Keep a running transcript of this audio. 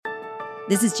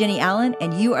This is Jenny Allen,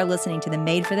 and you are listening to the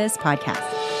Made for This podcast.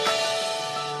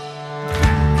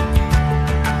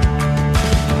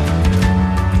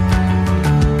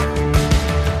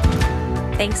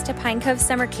 Thanks to Pine Cove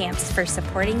Summer Camps for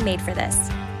supporting Made for This.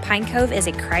 Pine Cove is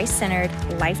a Christ-centered,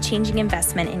 life-changing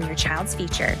investment in your child's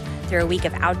future through a week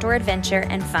of outdoor adventure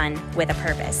and fun with a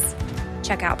purpose.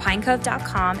 Check out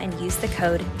pinecove.com and use the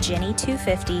code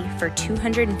Jenny250 for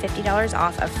 $250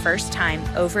 off of first-time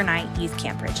overnight youth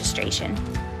camp registration.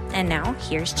 And now,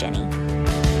 here's Jenny.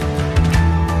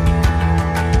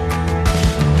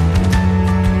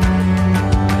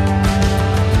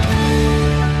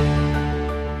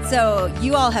 So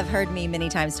you all have heard me many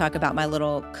times talk about my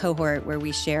little cohort where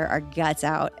we share our guts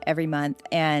out every month.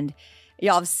 And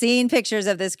y'all have seen pictures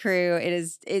of this crew.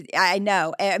 I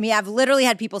know. I mean, I've literally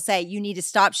had people say, you need to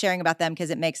stop sharing about them because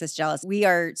it makes us jealous. We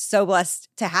are so blessed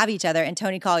to have each other. And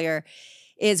Toni Collier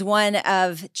is one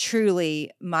of truly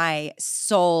my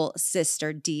soul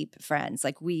sister deep friends.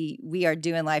 Like we are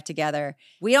doing life together.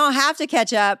 We don't have to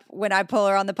catch up when I pull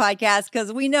her on the podcast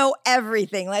because we know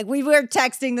everything. Like we were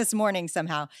texting this morning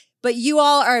somehow. But you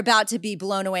all are about to be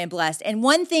blown away and blessed. And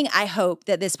one thing I hope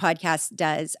that this podcast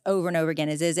does over and over again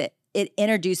is it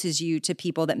introduces you to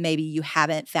people that maybe you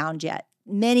haven't found yet.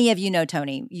 Many of you know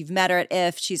Toni. You've met her at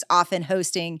IF. She's often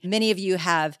hosting. Many of you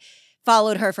have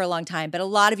followed her for a long time, but a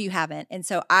lot of you haven't. And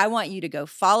so I want you to go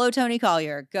follow Toni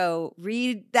Collier, go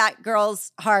read that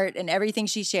girl's heart and everything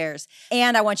she shares.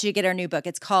 And I want you to get her new book.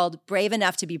 It's called Brave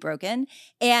Enough to Be Broken.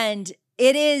 And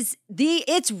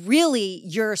it's really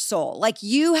your soul. Like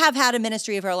you have had a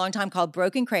ministry for a long time called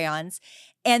Broken Crayons.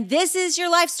 And this is your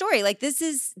life story. Like this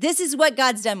is what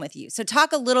God's done with you. So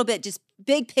talk a little bit, just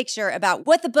big picture about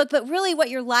what the book, but really what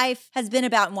your life has been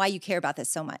about and why you care about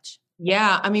this so much.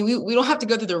 Yeah. I mean, we don't have to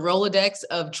go through the Rolodex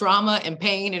of trauma and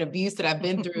pain and abuse that I've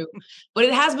been through, but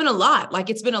it has been a lot.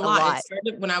 Like it's been a lot. It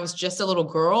started when I was just a little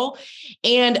girl.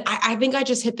 And I think I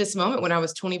just hit this moment when I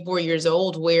was 24 years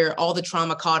old where all the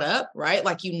trauma caught up, right?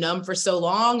 Like you numb for so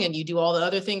long and you do all the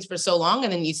other things for so long.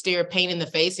 And then you stare pain in the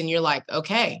face and you're like,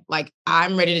 okay, like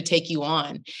I'm ready to take you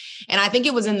on. And I think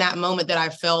it was in that moment that I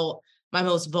felt my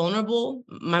most vulnerable,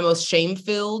 my most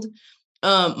shame-filled,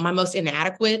 my most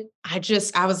inadequate.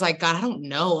 I was like, God, I don't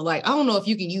know. Like, I don't know if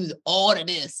you can use all of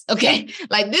this. Okay.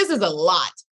 Like this is a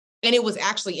lot. And it was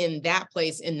actually in that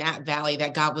place, in that valley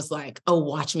that God was like, oh,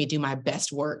 watch me do my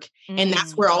best work. Mm-hmm. And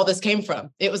that's where all this came from.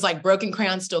 It was like broken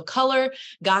crayons still color.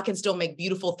 God can still make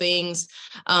beautiful things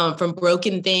from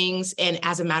broken things. And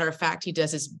as a matter of fact, he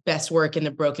does his best work in the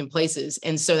broken places.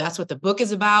 And so that's what the book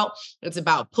is about. It's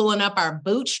about pulling up our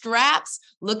bootstraps,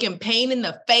 looking pain in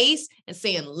the face and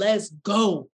saying, let's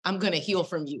go. I'm going to heal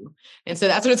from you. And so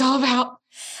that's what it's all about.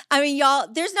 I mean, y'all,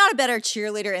 there's not a better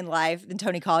cheerleader in life than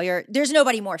Toni Collier. There's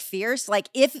nobody more fierce. Like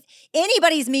if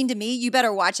anybody's mean to me, you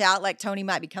better watch out. Like Toni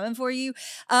might be coming for you.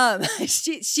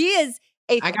 She is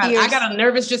a I got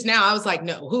nervous just now. I was like,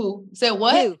 no, who said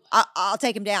what? Who? I'll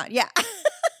take him down. Yeah.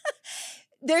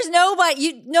 There's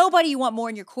nobody you want more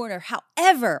in your corner.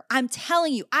 However, I'm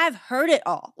telling you, I've heard it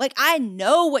all. Like I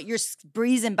know what you're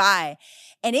breezing by.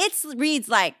 And it reads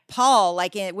like Paul,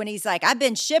 like when he's like, I've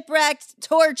been shipwrecked,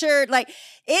 tortured, like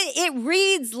it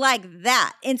reads like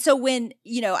that. And so when,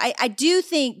 I do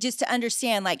think just to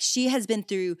understand, like she has been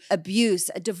through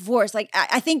abuse, a divorce, like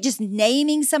I think just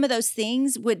naming some of those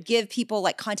things would give people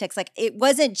like context. Like it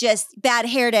wasn't just bad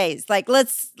hair days. Like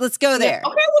let's go there. Okay,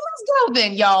 well, let's go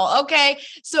then, y'all. Okay.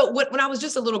 So when I was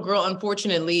just a little girl,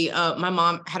 unfortunately, my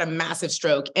mom had a massive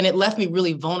stroke and it left me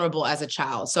really vulnerable as a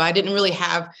child. So I didn't really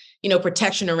have,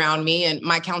 protection around me. And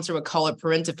my counselor would call it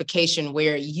parentification,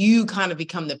 where you kind of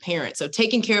become the parent. So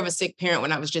taking care of a sick parent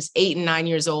when I was just 8 and 9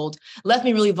 years old left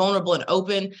me really vulnerable and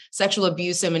open. Sexual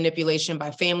abuse and manipulation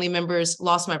by family members,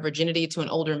 lost my virginity to an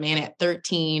older man at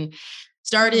 13.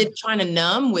 Started trying to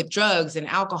numb with drugs and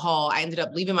alcohol. I ended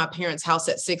up leaving my parents' house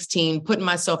at 16, putting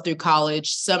myself through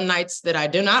college. Some nights that I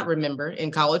do not remember in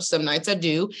college, some nights I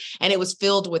do. And it was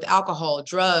filled with alcohol,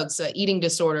 drugs, eating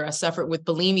disorder. I suffered with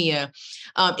bulimia,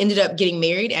 ended up getting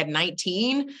married at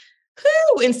 19.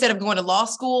 Instead of going to law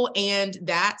school. And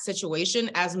that situation,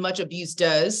 as much abuse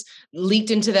does, leaked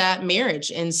into that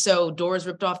marriage. And so doors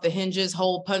ripped off the hinges,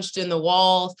 hole punched in the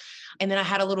walls. And then I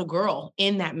had a little girl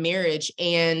in that marriage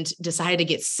and decided to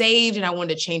get saved. And I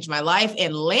wanted to change my life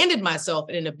and landed myself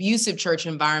in an abusive church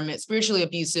environment, spiritually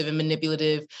abusive and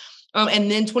manipulative.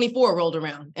 And then 24 rolled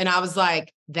around and I was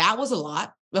like, that was a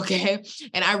lot. Okay.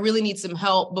 And I really need some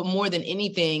help. But more than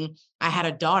anything, I had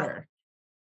a daughter.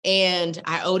 And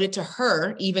I owed it to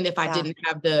her, even if I didn't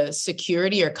have the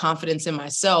security or confidence in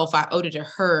myself, I owed it to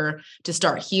her to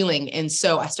start healing. And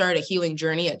so I started a healing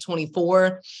journey at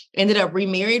 24, ended up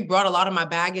remarried, brought a lot of my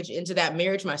baggage into that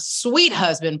marriage, my sweet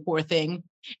husband, poor thing,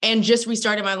 and just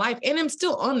restarted my life. And I'm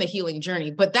still on the healing journey,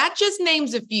 but that just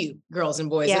names a few, girls and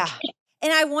boys. Yeah.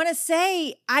 And I want to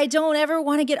say, I don't ever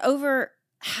want to get over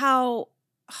how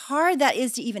hard that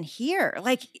is to even hear.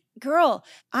 Like, girl,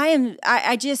 I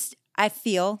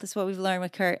feel, this is what we've learned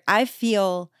with Kurt, I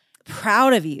feel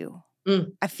proud of you.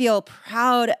 I feel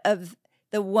proud of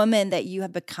the woman that you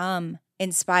have become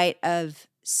in spite of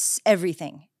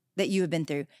everything that you have been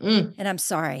through. And I'm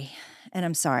sorry.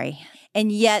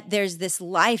 And yet there's this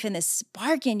life and this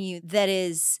spark in you that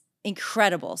is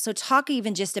incredible. So talk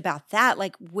even just about that.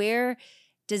 Like, where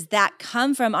does that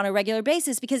come from on a regular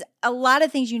basis? Because a lot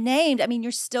of things you named, I mean,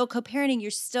 you're still co-parenting,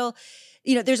 you're still,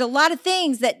 there's a lot of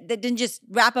things that didn't just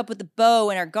wrap up with the bow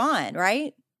and are gone,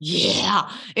 right?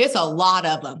 Yeah, it's a lot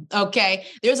of them. Okay.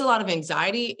 There's a lot of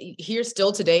anxiety here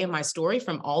still today in my story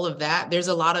from all of that. There's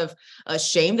a lot of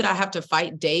shame that I have to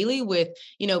fight daily with,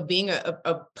 being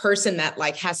a person that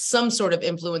like has some sort of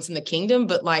influence in the kingdom,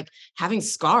 but like having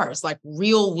scars, like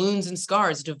real wounds and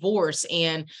scars, divorce,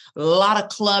 and a lot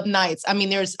of club nights. I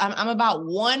mean, I'm about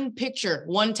one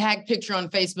tag picture on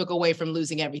Facebook away from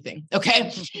losing everything.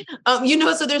 Okay.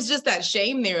 So there's just that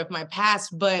shame there of my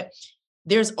past, but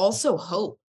there's also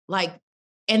hope.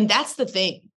 And that's the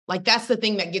thing. Like, that's the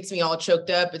thing that gets me all choked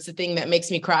up. It's the thing that makes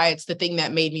me cry. It's the thing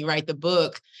that made me write the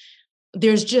book.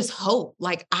 There's just hope.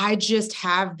 Like, I just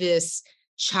have this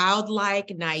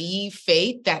childlike, naive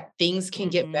faith that things can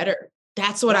get better.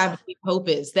 That's what I believe hope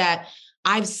is, that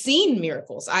I've seen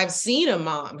miracles. I've seen a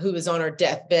mom who was on her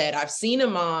deathbed. I've seen a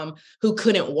mom who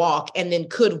couldn't walk and then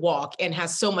could walk and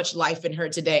has so much life in her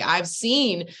today. I've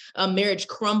seen a marriage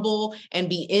crumble and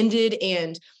be ended,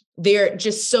 and there's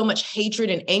just so much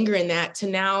hatred and anger in that, to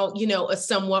now, a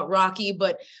somewhat rocky,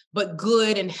 but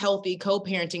good and healthy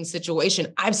co-parenting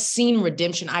situation. I've seen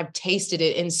redemption. I've tasted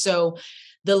it. And so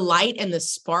the light and the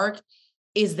spark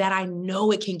is that I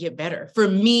know it can get better for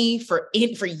me, for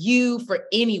you, for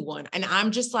anyone. And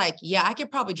I'm just like, yeah, I could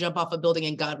probably jump off a building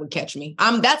and God would catch me.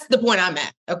 That's the point I'm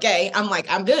at. Okay. I'm like,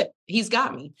 I'm good. He's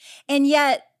got me. And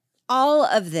yet all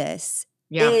of this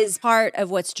is part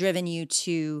of what's driven you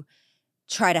to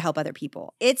try to help other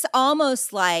people. It's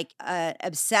almost like an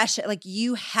obsession. Like,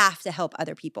 you have to help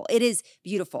other people. It is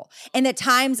beautiful. And at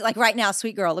times, like right now,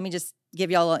 sweet girl, let me just give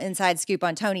y'all a little inside scoop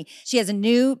on Toni. She has a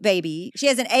new baby. She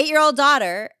has an 8-year-old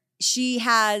daughter. She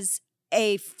has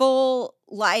a full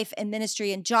life and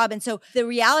ministry and job. And so the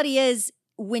reality is,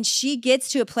 when she gets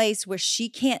to a place where she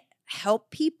can't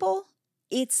help people,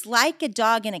 it's like a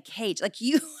dog in a cage. Like,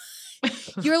 you're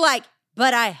like,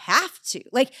 but I have to.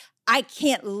 Like, I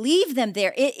can't leave them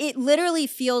there. It literally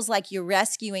feels like you're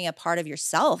rescuing a part of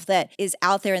yourself that is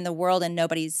out there in the world and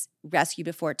nobody's rescued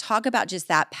before. Talk about just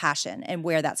that passion and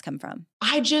where that's come from.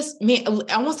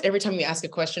 Almost every time you ask a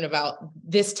question about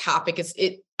this topic,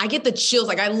 I get the chills.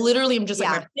 Like, I literally am just like,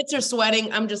 my pits are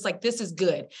sweating. I'm just like, this is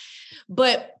good.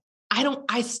 But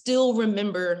I still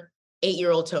remember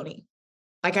 8-year-old Toni.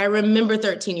 Like, I remember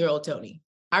 13-year-old Toni.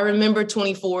 I remember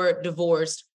 24,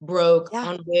 divorced, broke,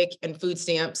 on WIC and food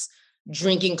stamps,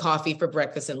 drinking coffee for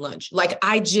breakfast and lunch. Like,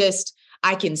 I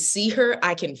can see her.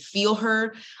 I can feel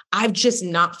her. I've just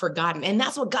not forgotten. And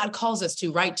that's what God calls us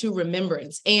to, right? To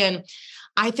remembrance. And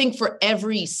I think for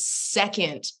every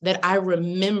second that I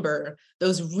remember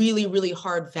those really, really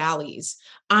hard valleys,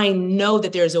 I know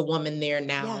that there's a woman there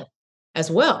now as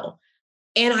well.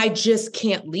 And I just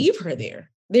can't leave her there.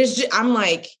 I'm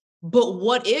like, but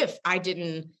what if I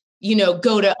didn't,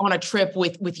 go on a trip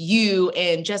with you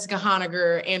and Jessica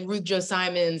Honegger and Ruth Jo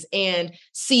Simons and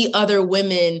see other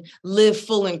women live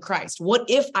full in Christ? What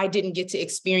if I didn't get to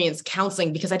experience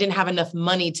counseling because I didn't have enough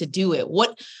money to do it?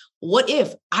 What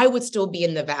if I would still be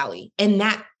in the valley? And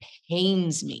that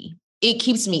pains me. It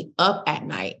keeps me up at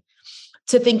night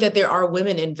to think that there are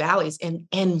women in valleys and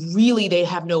really they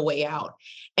have no way out.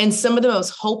 And some of the most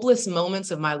hopeless moments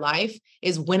of my life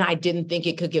is when I didn't think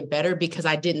it could get better because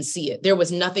I didn't see it. There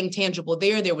was nothing tangible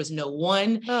there. There was no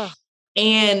one.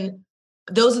 And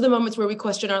those are the moments where we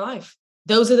question our life.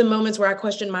 Those are the moments where I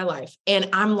question my life. And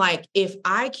I'm like, if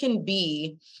I can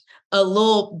be a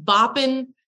little bopping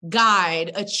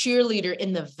guide, a cheerleader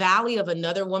in the valley of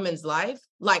another woman's life,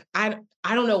 like, I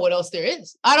don't know what else there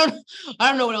is. I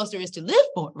don't know what else there is to live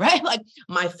for, right? Like,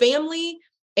 my family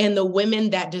and the women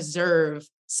that deserve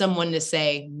someone to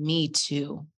say, me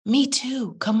too. Me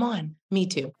too. Come on. Me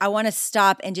too. I want to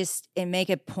stop and just and make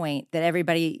a point that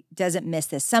everybody doesn't miss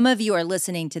this. Some of you are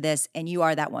listening to this and you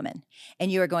are that woman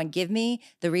and you are going, give me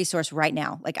the resource right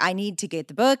now. Like, I need to get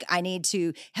the book. I need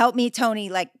to help me, Toni.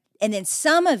 Like, and then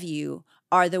some of you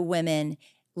are the women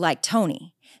like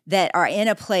Toni that are in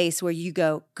a place where you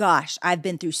go, gosh, I've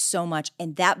been through so much.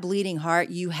 And that bleeding heart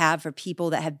you have for people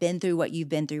that have been through what you've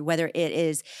been through, whether it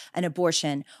is an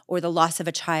abortion or the loss of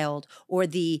a child or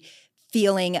the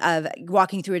feeling of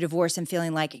walking through a divorce and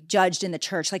feeling like judged in the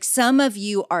church. Like, some of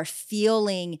you are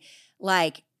feeling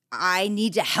like, I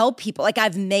need to help people. Like,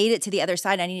 I've made it to the other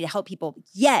side. I need to help people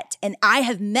yet. And I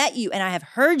have met you and I have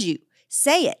heard you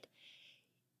say it.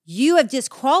 You have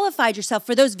disqualified yourself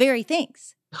for those very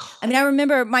things. I mean, I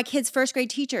remember my kid's first grade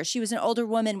teacher. She was an older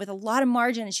woman with a lot of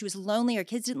margin and she was lonely. Her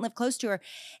kids didn't live close to her.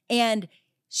 And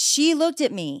she looked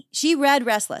at me. She read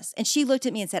Restless and she looked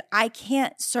at me and said, I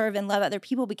can't serve and love other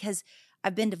people because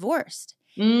I've been divorced.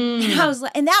 And I was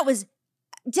like, and that was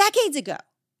decades ago.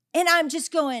 And I'm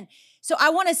just going, so I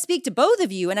want to speak to both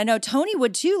of you. And I know Toni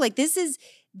would too. Like, this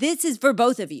is for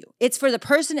both of you. It's for the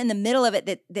person in the middle of it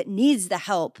that needs the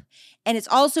help. And it's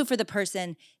also for the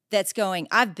person that's going,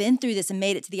 I've been through this and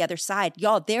made it to the other side.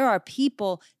 Y'all, there are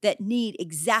people that need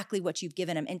exactly what you've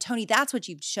given them. And Toni, that's what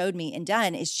you've showed me and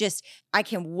done. It's just, I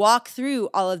can walk through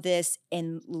all of this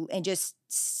and just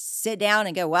sit down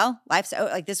and go, well, life's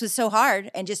like, this was so hard,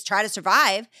 and just try to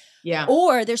survive. Yeah.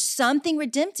 Or there's something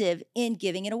redemptive in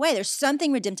giving it away. There's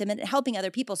something redemptive in helping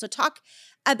other people. So talk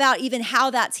about even how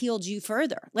that's healed you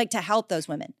further, like to help those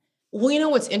women. Well, you know,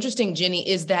 what's interesting, Jenny,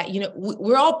 is that,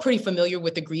 we're all pretty familiar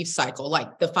with the grief cycle,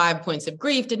 like the 5 points of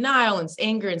grief, denial, and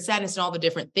anger and sadness and all the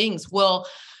different things. Well,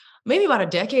 maybe about a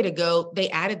decade ago, they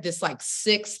added this like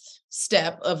sixth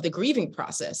step of the grieving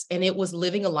process. And it was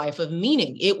living a life of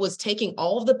meaning. It was taking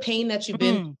all of the pain that you've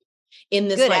been in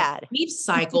this grief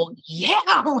cycle. Yeah,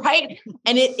 right.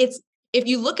 And it's, if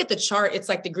you look at the chart, it's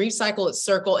like the grief cycle, it's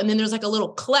circle, and then there's like a little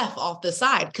cleft off the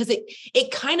side because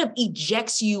it kind of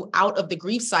ejects you out of the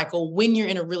grief cycle when you're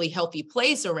in a really healthy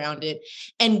place around it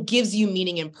and gives you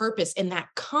meaning and purpose. And that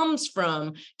comes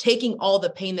from taking all the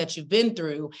pain that you've been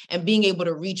through and being able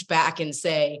to reach back and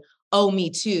say, oh, me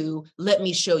too. Let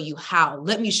me show you how.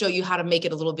 Let me show you how to make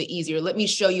it a little bit easier. Let me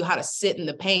show you how to sit in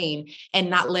the pain and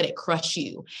not let it crush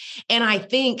you. And I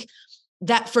think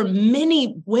that for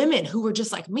many women who were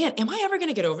just like, man, am I ever going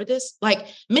to get over this? Like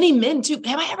many men too,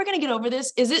 am I ever going to get over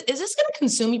this? Is this going to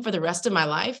consume me for the rest of my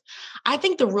life? I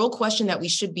think the real question that we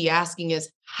should be asking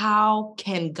is, how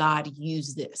can God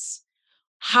use this?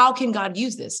 How can God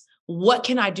use this? What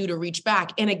can I do to reach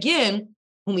back? And again,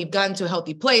 when we've gotten to a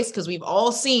healthy place, because we've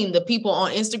all seen the people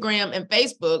on Instagram and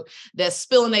Facebook that's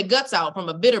spilling their guts out from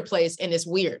a bitter place, and it's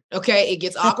weird, okay? It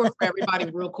gets awkward for everybody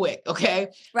real quick, okay?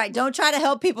 Right, don't try to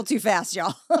help people too fast,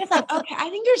 y'all. It's like, okay, I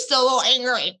think you're still a little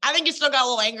angry. I think you still got a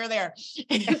little anger there.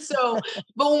 And so,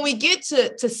 but when we get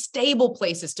to stable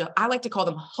places, I like to call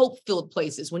them hope-filled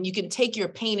places, when you can take your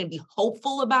pain and be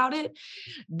hopeful about it,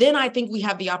 then I think we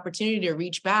have the opportunity to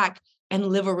reach back and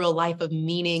live a real life of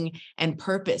meaning and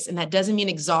purpose. And that doesn't mean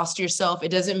exhaust yourself. It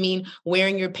doesn't mean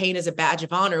wearing your pain as a badge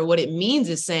of honor. What it means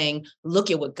is saying, look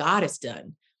at what God has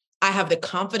done. I have the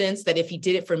confidence that if he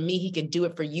did it for me, he can do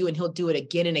it for you, and he'll do it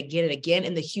again and again and again.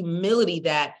 And the humility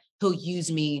that he'll use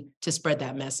me to spread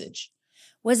that message.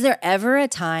 Was there ever a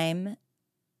time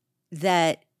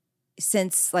that,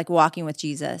 since like walking with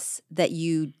Jesus, that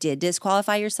you did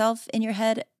disqualify yourself in your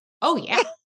head? Oh, yeah.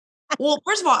 Well,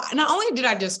 first of all, not only did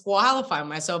I disqualify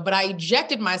myself, but I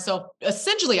ejected myself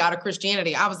essentially out of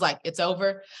Christianity. I was like, it's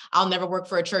over. I'll never work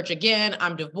for a church again.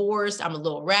 I'm divorced. I'm a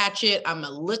little ratchet. I'm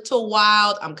a little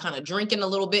wild. I'm kind of drinking a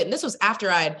little bit. And this was after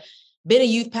I'd been a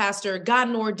youth pastor,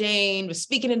 gotten ordained, was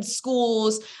speaking in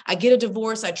schools. I get a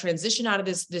divorce. I transition out of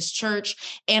this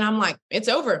church, and I'm like, it's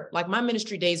over. Like, my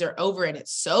ministry days are over. And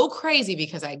it's so crazy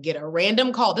because I get a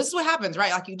random call. This is what happens,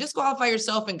 right? Like, you disqualify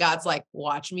yourself and God's like,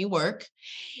 watch me work.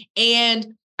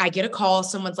 And I get a call.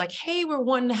 Someone's like, hey, we're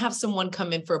wanting to have someone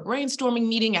come in for a brainstorming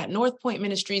meeting at North Point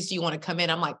Ministries. Do you want to come in?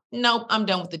 I'm like, nope, I'm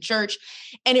done with the church.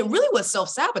 And it really was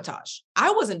self-sabotage.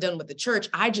 I wasn't done with the church.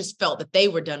 I just felt that they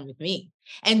were done with me.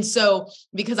 And so,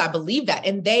 because I believe that,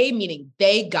 and they, meaning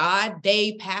they, God,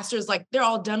 they, pastors, like, they're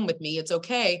all done with me. It's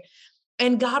okay.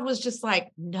 And God was just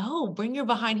like, no, bring your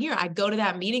behind here. I go to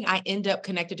that meeting. I end up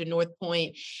connected to North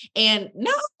Point. And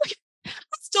no, I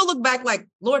still look back like,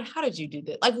 Lord, how did you do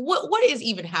this? Like, what is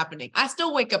even happening? I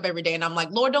still wake up every day and I'm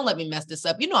like, Lord, don't let me mess this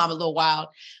up. You know, I'm a little wild.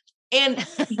 And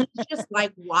he's just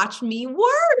like, watch me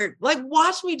work, like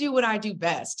watch me do what I do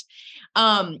best.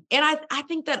 And I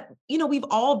think that, we've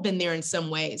all been there in some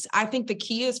ways. I think the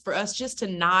key is for us just to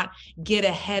not get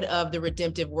ahead of the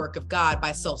redemptive work of God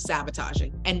by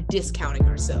self-sabotaging and discounting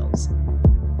ourselves.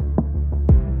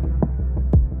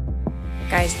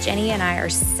 Guys, Jenny and I are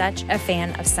such a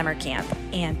fan of summer camp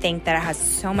and think that it has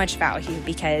so much value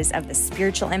because of the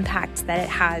spiritual impact that it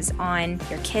has on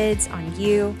your kids, on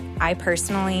you. I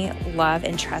personally love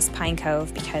and trust Pine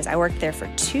Cove because I worked there for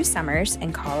 2 summers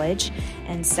in college.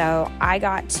 And so I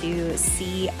got to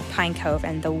see Pine Cove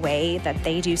and the way that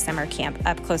they do summer camp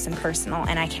up close and personal,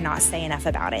 and I cannot say enough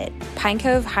about it. Pine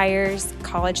Cove hires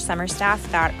college summer staff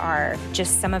that are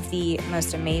just some of the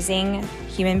most amazing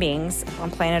human beings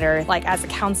on planet Earth. Like, as a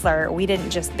counselor, we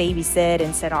didn't just babysit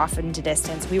and sit off into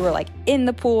distance. We were like in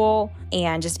the pool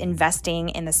and just investing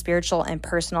in the spiritual and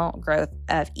personal growth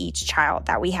of each child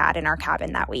that we had in our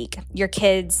cabin that week. Your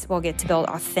kids will get to build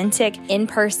authentic,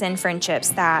 in-person friendships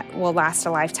that will last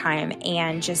a lifetime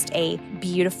and just a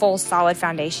beautiful, solid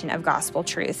foundation of gospel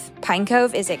truth. Pine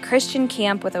Cove is a Christian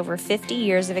camp with over 50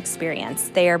 years of experience.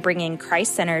 They are bringing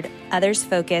Christ-centered,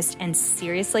 others-focused, and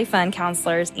seriously fun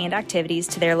counselors and activities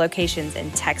to their locations in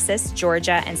Texas,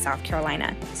 Georgia, and South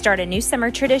Carolina. Start a new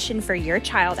summer tradition for your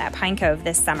child at Pine Cove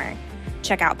this summer.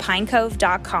 Check out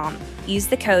pinecove.com. Use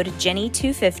the code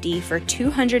Jenny250 for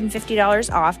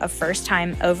 $250 off a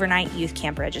first-time overnight youth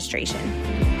camp registration.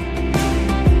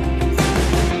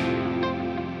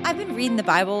 I've been reading the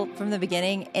Bible from the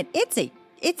beginning, and it's a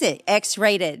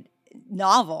X-rated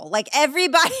novel. Like,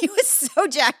 everybody was so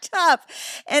jacked up,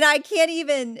 and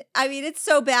it's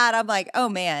so bad. I'm like, oh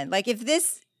man, like if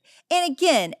this, and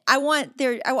again, I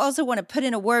also want to put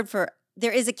in a word for,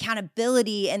 there is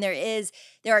accountability, and there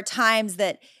are times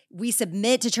that we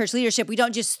submit to church leadership. We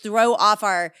don't just throw off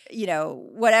our,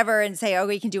 whatever and say, oh,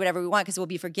 we can do whatever we want because we'll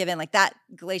be forgiven. Like that,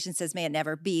 Galatians says, may it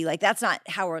never be. Like, that's not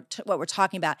how what we're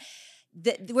talking about.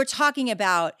 We're talking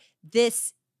about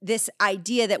this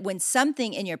idea that when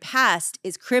something in your past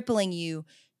is crippling you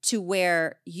to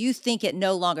where you think it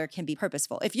no longer can be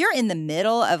purposeful. If you're in the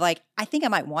middle of like, I think I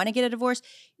might want to get a divorce,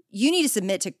 you need to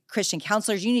submit to Christian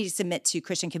counselors. You need to submit to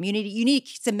Christian community. You need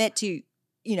to submit to,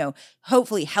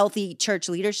 hopefully healthy church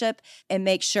leadership, and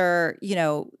make sure,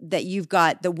 that you've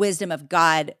got the wisdom of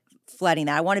God flooding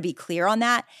that. I want to be clear on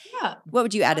that. Yeah. What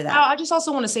would you add to that? I just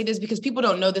also want to say this because people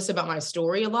don't know this about my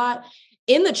story a lot.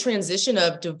 In the transition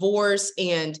of divorce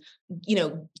and,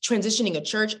 transitioning a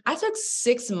church, I took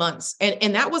 6 months,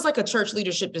 and that was like a church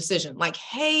leadership decision. Like,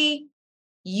 hey,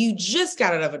 you just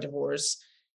got out of a divorce.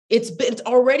 It's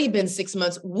already been 6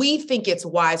 months. We think it's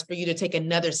wise for you to take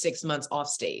another 6 months off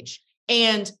stage.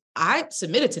 And I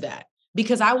submitted to that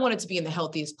because I wanted to be in the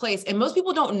healthiest place. And most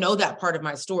people don't know that part of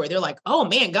my story. They're like, oh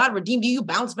man, God redeemed you. You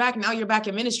bounced back. Now you're back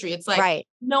in ministry. It's like, right.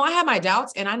 No, I had my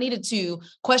doubts, and I needed to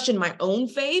question my own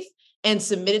faith and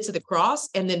submit it to the cross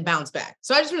and then bounce back.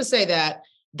 So I just want to say that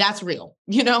that's real,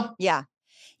 Yeah.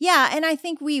 Yeah. And I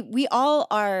think we all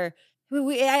are,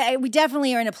 we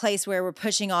definitely are in a place where we're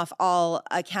pushing off all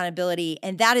accountability.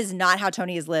 And that is not how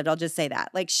Toni has lived. I'll just say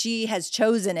that. Like, she has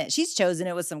chosen it. She's chosen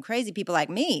it with some crazy people like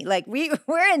me. Like,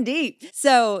 we're in deep.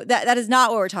 So that is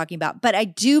not what we're talking about. But I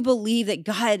do believe that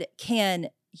God can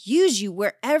use you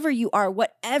wherever you are,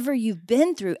 whatever you've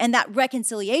been through. And that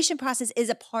reconciliation process is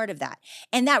a part of that.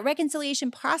 And that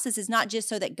reconciliation process is not just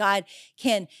so that God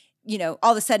can,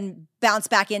 all of a sudden bounce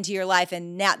back into your life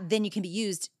and then you can be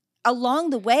used. Along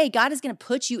the way, God is going to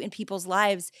put you in people's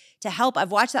lives to help.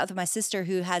 I've watched that with my sister,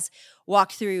 who has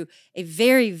walked through a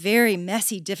very, very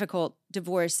messy, difficult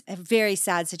divorce, a very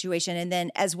sad situation. And then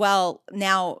as well,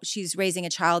 now she's raising a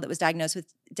child that was diagnosed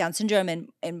with Down syndrome.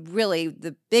 And really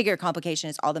the bigger complication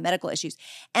is all the medical issues.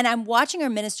 And I'm watching her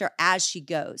minister as she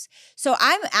goes. So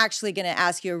I'm actually going to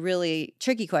ask you a really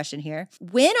tricky question here.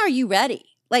 When are you ready?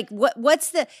 Like,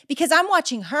 because I'm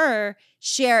watching her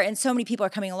share, and so many people are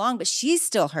coming along, but she's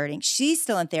still hurting. She's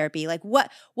still in therapy. Like,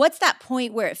 what's that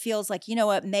point where it feels like,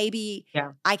 maybe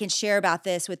I can share about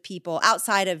this with people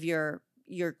outside of your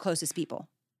closest people?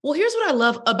 Well, here's what I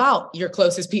love about your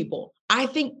closest people. I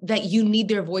think that you need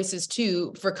their voices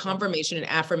too for confirmation and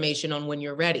affirmation on when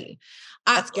you're ready.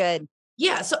 That's good.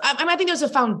 Yeah. So I think there's a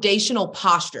foundational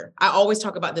posture. I always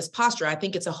talk about this posture. I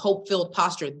think it's a hope-filled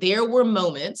posture. There were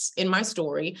moments in my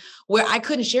story where I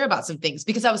couldn't share about some things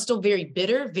because I was still very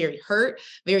bitter, very hurt,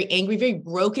 very angry, very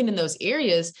broken in those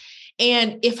areas.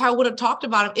 And if I would have talked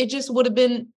about it, it just would have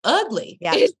been ugly.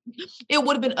 Yeah. It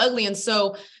would have been ugly. And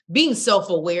so being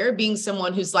self-aware, being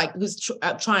someone who's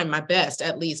trying my best,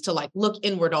 at least, to like look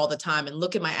inward all the time and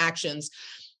look at my actions,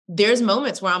 there's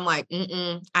moments where I'm like,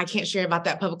 I can't share about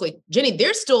that publicly. Jenny,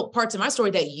 there's still parts of my story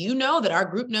that you know, that our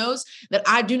group knows, that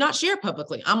I do not share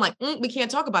publicly. I'm like, we can't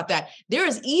talk about that. There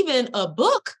is even a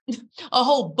book, a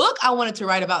whole book I wanted to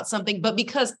write about something, but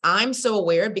because I'm so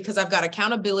aware, because I've got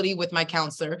accountability with my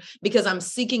counselor, because I'm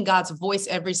seeking God's voice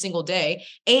every single day,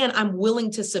 and I'm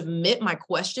willing to submit my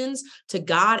questions to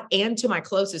God and to my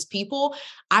closest people,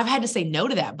 I've had to say no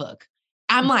to that book.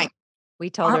 I'm like, we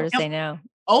told her to say no.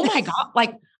 Oh my God.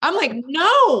 Like, I'm like,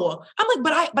 no, I'm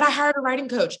like, but I hired a writing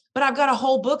coach, but I've got a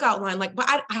whole book outline. Like, but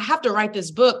I have to write this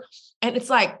book. And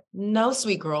it's like, no,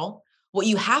 sweet girl, what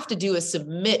you have to do is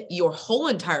submit your whole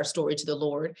entire story to the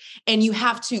Lord, and you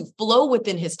have to flow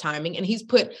within his timing. And he's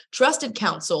put trusted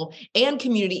counsel and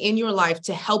community in your life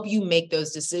to help you make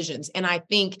those decisions. And I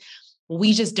think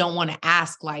we just don't want to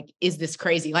ask, like, is this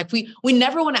crazy? Like we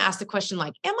never want to ask the question,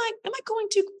 like, am I going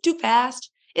too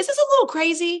fast? Is this a little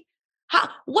crazy?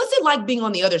 What's it like being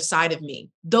on the other side of me?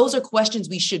 Those are questions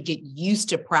we should get used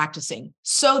to practicing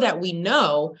so that we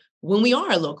know when we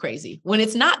are a little crazy, when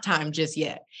it's not time just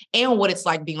yet, and what it's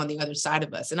like being on the other side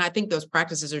of us. And I think those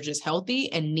practices are just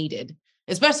healthy and needed,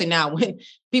 especially now when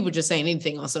people are just saying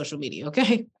anything on social media.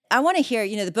 Okay. I want to hear,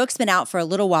 the book's been out for a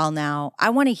little while now.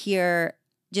 I want to hear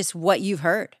just what you've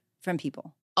heard from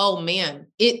people. Oh man,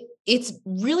 it's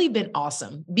really been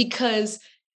awesome because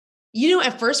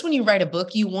at first when you write a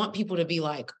book, you want people to be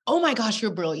like, oh my gosh, you're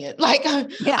brilliant. Like,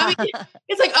 yeah. I mean,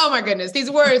 it's like, oh my goodness,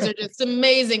 these words are just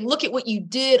amazing. Look at what you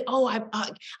did. Oh,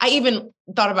 I even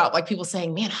thought about like people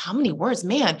saying, man, how many words?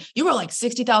 Man, you were like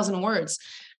 60,000 words.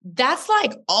 That's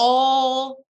like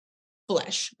all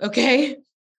flesh. Okay.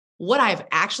 What I've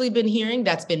actually been hearing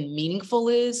that's been meaningful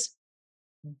is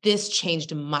this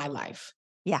changed my life.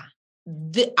 Yeah.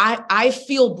 I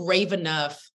feel brave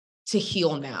enough to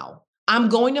heal now. I'm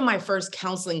going to my first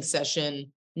counseling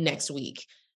session next week.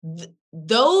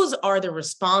 Those are the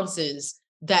responses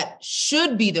that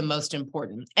should be the most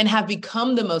important and have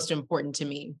become the most important to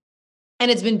me.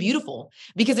 And it's been beautiful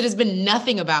because it has been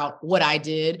nothing about what I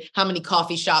did, how many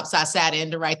coffee shops I sat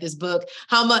in to write this book,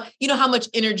 how much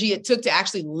energy it took to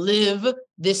actually live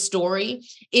this story.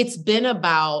 It's been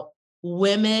about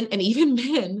women and even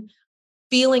men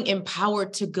feeling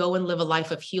empowered to go and live a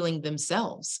life of healing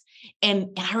themselves.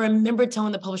 And I remember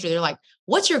telling the publisher, they're like,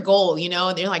 what's your goal?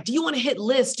 And they're like, do you want to hit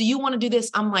lists? Do you want to do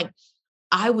this? I'm like,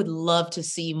 I would love to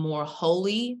see more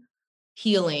holy,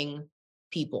 healing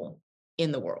people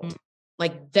in the world.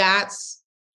 Like that's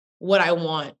what I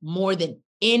want more than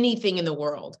anything in the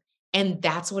world. And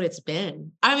that's what it's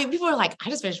been. I mean, people are like,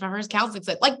 I just finished my first counseling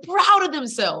set, like proud of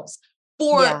themselves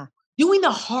for doing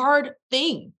the hard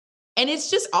thing. And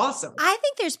it's just awesome. I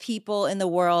think there's people in the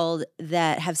world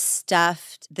that have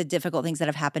stuffed the difficult things that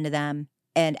have happened to them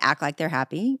and act like they're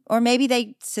happy. Or maybe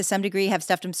they, to some degree, have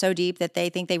stuffed them so deep that they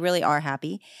think they really are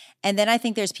happy. And then I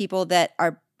think there's people that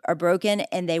are broken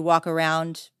and they walk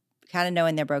around kind of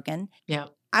knowing they're broken. Yeah.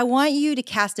 I want you to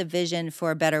cast a vision for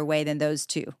a better way than those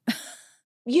two.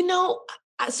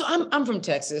 So I'm from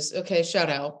Texas. Okay. Shout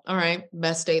out. All right.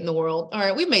 Best state in the world. All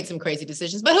right. We've made some crazy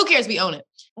decisions, but who cares? We own it.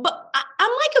 But I'm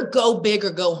like a go big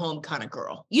or go home kind of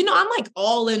girl. I'm like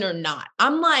all in or not.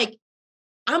 I'm like,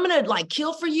 I'm going to like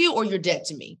kill for you or you're dead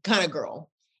to me kind of girl.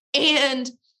 And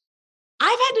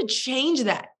I've had to change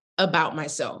that about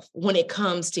myself when it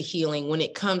comes to healing, when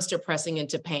it comes to pressing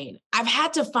into pain. I've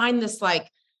had to find this like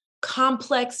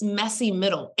complex, messy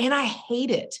middle, and I hate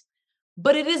it.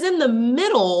 But it is in the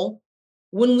middle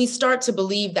when we start to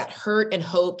believe that hurt and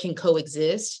hope can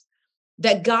coexist,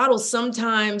 that God will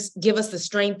sometimes give us the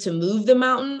strength to move the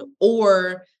mountain,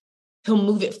 or he'll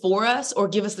move it for us, or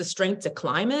give us the strength to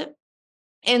climb it.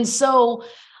 And so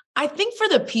I think for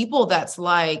the people that's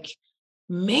like,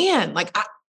 man, like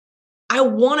I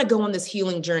want to go on this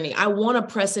healing journey. I want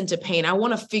to press into pain. I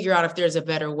want to figure out if there's a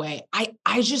better way.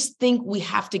 I just think we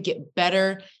have to get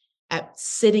better at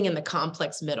sitting in the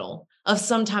complex middle of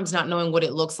sometimes not knowing what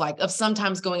it looks like, of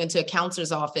sometimes going into a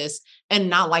counselor's office and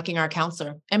not liking our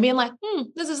counselor and being like,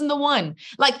 this isn't the one.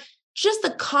 Like just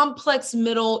the complex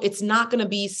middle. It's not going to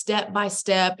be step by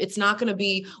step. It's not going to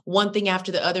be one thing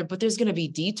after the other, but there's going to be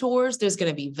detours. There's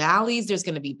going to be valleys. There's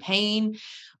going to be pain,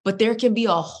 but there can be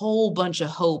a whole bunch of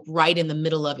hope right in the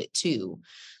middle of it too.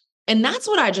 And that's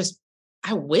what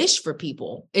I wish for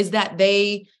people, is that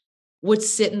they would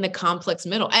sit in the complex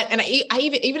middle. And I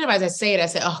even as I say it, I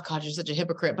say, oh God, you're such a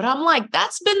hypocrite. But I'm like,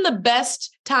 that's been the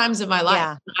best times of my life.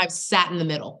 Yeah. I've sat in the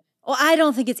middle. Well, I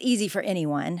don't think it's easy for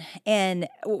anyone. And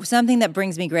something that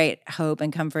brings me great hope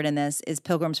and comfort in this is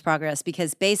Pilgrim's Progress,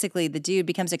 because basically the dude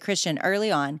becomes a Christian early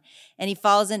on and he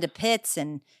falls into pits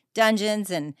and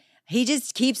dungeons and He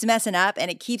just keeps messing up and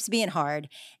it keeps being hard.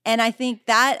 And I think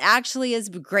that actually is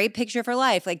a great picture for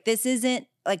life. Like, this isn't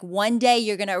like one day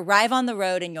you're going to arrive on the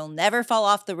road and you'll never fall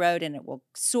off the road and it will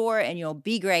soar and you'll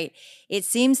be great. It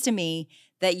seems to me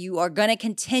that you are going to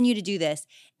continue to do this.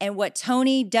 And what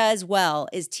Toni does well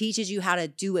is teaches you how to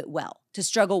do it well, to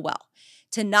struggle well,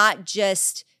 to not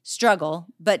just struggle,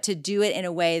 but to do it in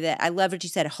a way that, I love what you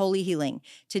said, holy healing,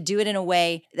 to do it in a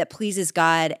way that pleases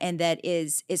God and that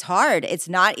is hard. It's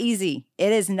not easy.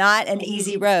 It is not an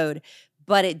easy road,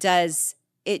 but it does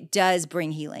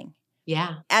bring healing.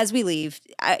 Yeah. As we leave,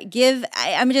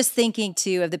 I'm just thinking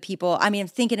too of the people. I mean, I'm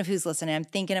thinking of who's listening. I'm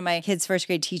thinking of my kid's first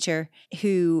grade teacher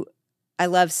who I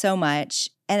love so much.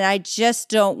 And I just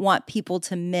don't want people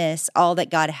to miss all that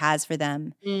God has for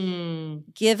them.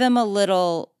 Give them a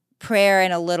little prayer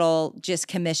and a little just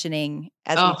commissioning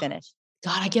as we finish.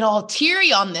 God, I get all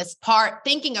teary on this part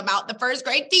thinking about the first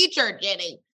grade teacher,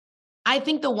 Jenny. I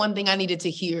think the one thing I needed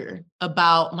to hear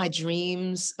about my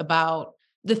dreams, about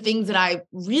the things that I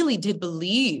really did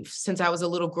believe since I was a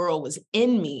little girl was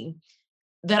in me,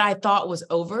 that I thought was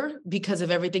over because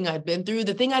of everything I'd been through.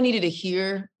 The thing I needed to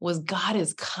hear was God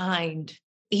is kind.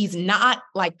 He's not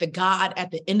like the God at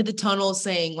the end of the tunnel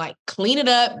saying, like, clean it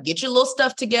up, get your little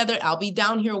stuff together. I'll be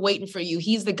down here waiting for you.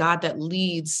 He's the God that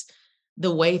leads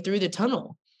the way through the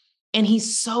tunnel. And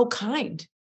he's so kind.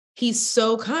 He's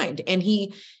so kind. And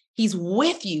he's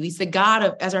with you. He's the God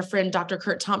of, as our friend Dr.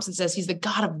 Kurt Thompson says, he's the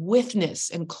God of witness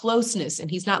and closeness, and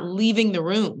he's not leaving the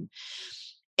room.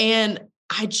 And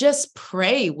I just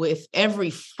pray with every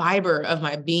fiber of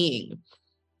my being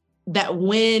that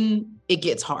when it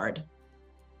gets hard,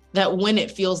 that when it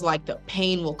feels like the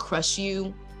pain will crush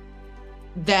you,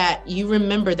 that you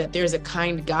remember that there's a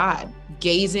kind God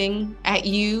gazing at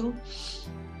you,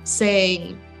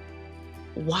 saying,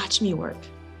 watch me work.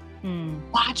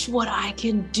 Watch what I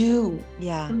can do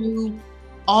through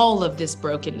all of this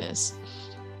brokenness,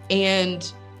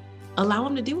 and allow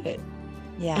him to do it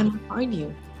and find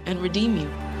you and redeem you.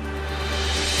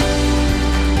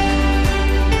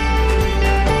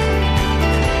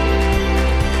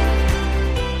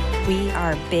 We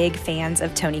are big fans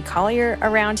of Toni Collier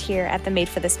around here at the Made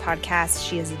for This podcast.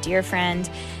 She is a dear friend.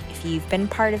 If you've been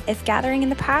part of If Gathering in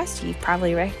the past, you've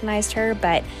probably recognized her,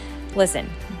 but listen,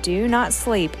 do not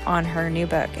sleep on her new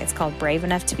book. It's called Brave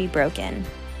Enough to Be Broken: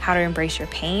 How to Embrace Your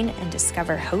Pain and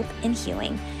Discover Hope and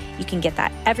Healing. You can get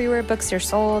that everywhere books are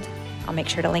sold. I'll make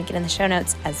sure to link it in the show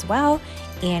notes as well.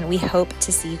 And we hope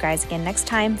to see you guys again next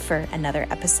time for another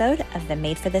episode of the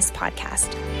Made for This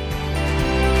podcast.